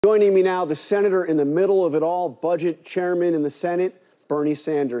Joining me now, the senator in the middle of it all, budget chairman in the Senate, Bernie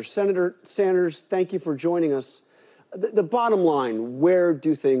Sanders. Senator Sanders, thank you for joining us. The bottom line, where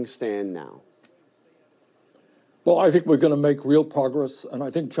do things stand now? Well, I think we're going to make real progress, and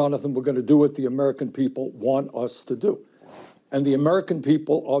I think, Jonathan, we're going to do what the American people want us to do. And the American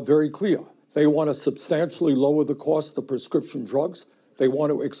people are very clear. They want to substantially lower the cost of prescription drugs. They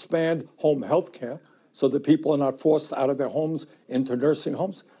want to expand home health care so that people are not forced out of their homes into nursing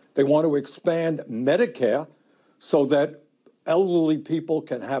homes. They want to expand Medicare so that elderly people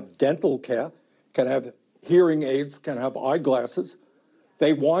can have dental care, can have hearing aids, can have eyeglasses.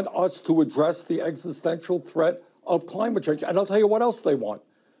 They want us to address the existential threat of climate change. And I'll tell you what else they want.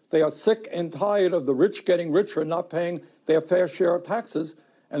 They are sick and tired of the rich getting richer and not paying their fair share of taxes.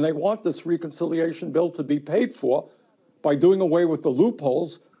 And they want this reconciliation bill to be paid for by doing away with the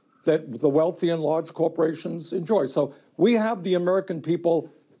loopholes that the wealthy and large corporations enjoy. So we have the American people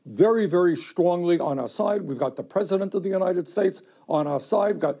very, very strongly on our side. We've got the President of the United States on our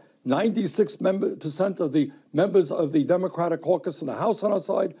side. We've got 96% of the members of the Democratic caucus in the House on our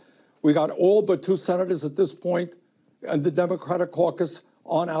side. We got all but 2 senators at this point and the Democratic caucus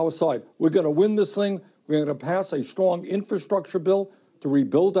on our side. We're going to win this thing. We're going to pass a strong infrastructure bill to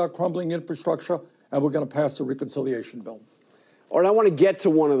rebuild our crumbling infrastructure, and we're going to pass a reconciliation bill. All right, I want to get to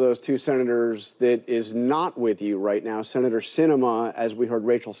one of those 2 senators that is not with you right now. Senator Sinema, as we heard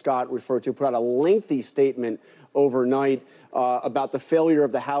Rachel Scott refer to, put out a lengthy statement overnight about the failure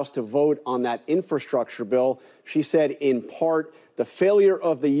of the House to vote on that infrastructure bill. She said, in part, the failure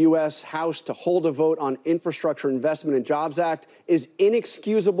of the U.S. House to hold a vote on Infrastructure Investment and Jobs Act is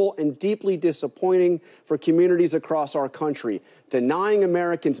inexcusable and deeply disappointing for communities across our country. Denying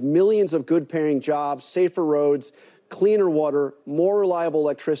Americans millions of good-paying jobs, safer roads, cleaner water, more reliable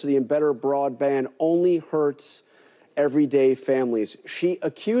electricity, and better broadband only hurts everyday families. She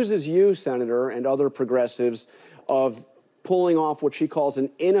accuses you, Senator, and other progressives of pulling off what she calls an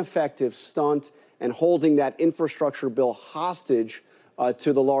ineffective stunt and holding that infrastructure bill hostage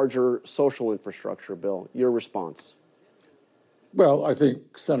to the larger social infrastructure bill. Your response? Well, I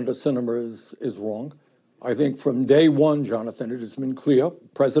think Senator Sinema is wrong. I think from day one, Jonathan, it has been clear.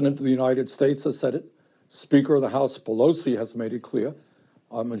 President of the United States has said it. Speaker of the House Pelosi has made it clear.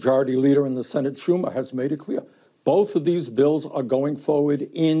 Majority Leader in the Senate Schumer has made it clear. Both of these bills are going forward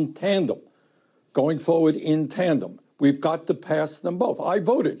in tandem. We've got to pass them both. I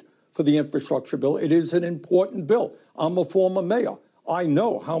voted for the infrastructure bill. It is an important bill. I'm a former mayor. I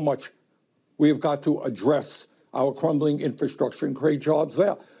know how much we have got to address our crumbling infrastructure and create jobs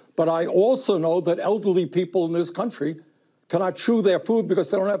there. But I also know that elderly people in this country cannot chew their food because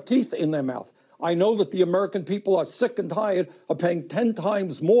they don't have teeth in their mouth. I know that the American people are sick and tired of paying 10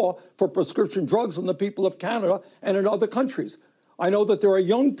 times more for prescription drugs than the people of Canada and in other countries. I know that there are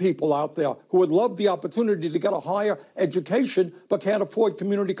young people out there who would love the opportunity to get a higher education but can't afford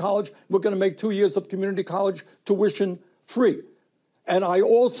community college. We're going to make 2 years of community college tuition free. And I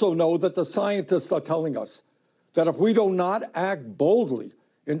also know that the scientists are telling us that if we do not act boldly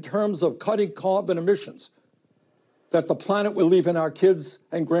in terms of cutting carbon emissions, that the planet we're leaving our kids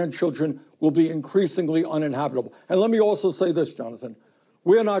and grandchildren will be increasingly uninhabitable. And let me also say this, Jonathan.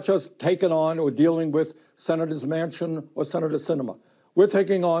 We're not just taking on or dealing with Senators Manchin or Senator Sinema. We're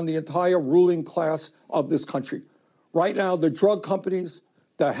taking on the entire ruling class of this country. Right now, the drug companies,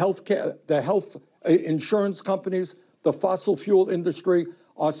 the health insurance companies, the fossil fuel industry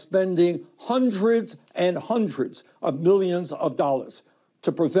are spending hundreds and hundreds of millions of dollars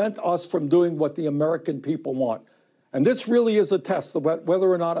to prevent us from doing what the American people want. And this really is a test of whether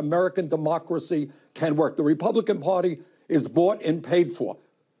or not American democracy can work. The Republican Party is bought and paid for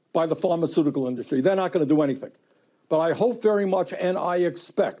by the pharmaceutical industry. They're not going to do anything. But I hope very much, and I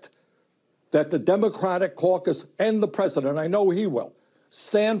expect, that the Democratic caucus and the president, I know he will,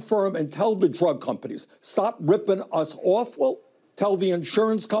 stand firm and tell the drug companies, stop ripping us off. Well, tell the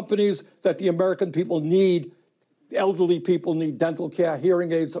insurance companies that the American people need. Elderly people need dental care,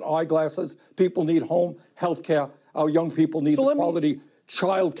 hearing aids, and eyeglasses. People need home health care. Our young people need the quality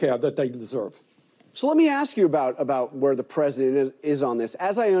child care that they deserve. So let me ask you about where the president is on this.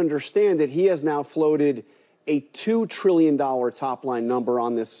 As I understand it, he has now floated a $2 trillion top-line number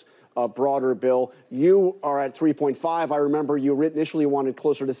on this broader bill. You are at 3.5. I remember you initially wanted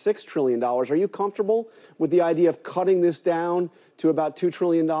closer to $6 trillion. Are you comfortable with the idea of cutting this down to about $2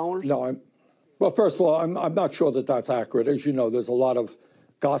 trillion? No, well, first of all, I'm not sure that that's accurate. As you know, there's a lot of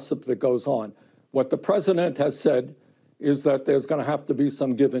gossip that goes on. What the president has said is that there's going to have to be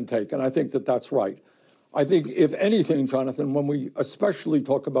some give and take, and I think that that's right. I think, if anything, Jonathan, when we especially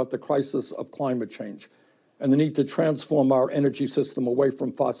talk about the crisis of climate change, and the need to transform our energy system away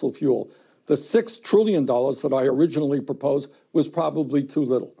from fossil fuel. The $6 trillion that I originally proposed was probably too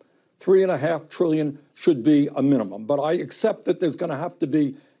little. $3.5 trillion should be a minimum, but I accept that there's going to have to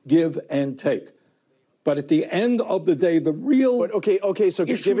be give and take. But at the end of the day, the real so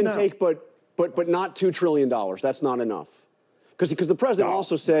give and take, but not $2 trillion. That's not enough. Because the president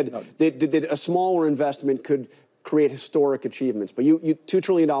also said that a smaller investment could create historic achievements. But $2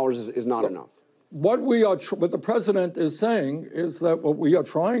 trillion is not enough. What the president is saying is that what we are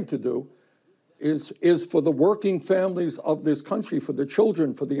trying to do is for the working families of this country, for the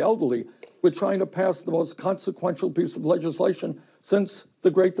children, for the elderly, we're trying to pass the most consequential piece of legislation since the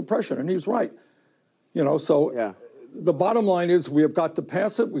Great Depression. And he's right. You know, so the bottom line is we have got to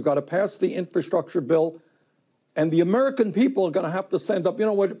pass it. We've got to pass the infrastructure bill. And the American people are going to have to stand up. You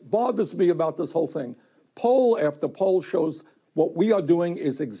know what bothers me about this whole thing? Poll after poll shows what we are doing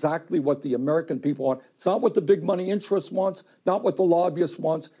is exactly what the American people want. It's not what the big money interest wants, not what the lobbyist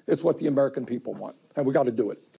wants. It's what the American people want. And we got to do it.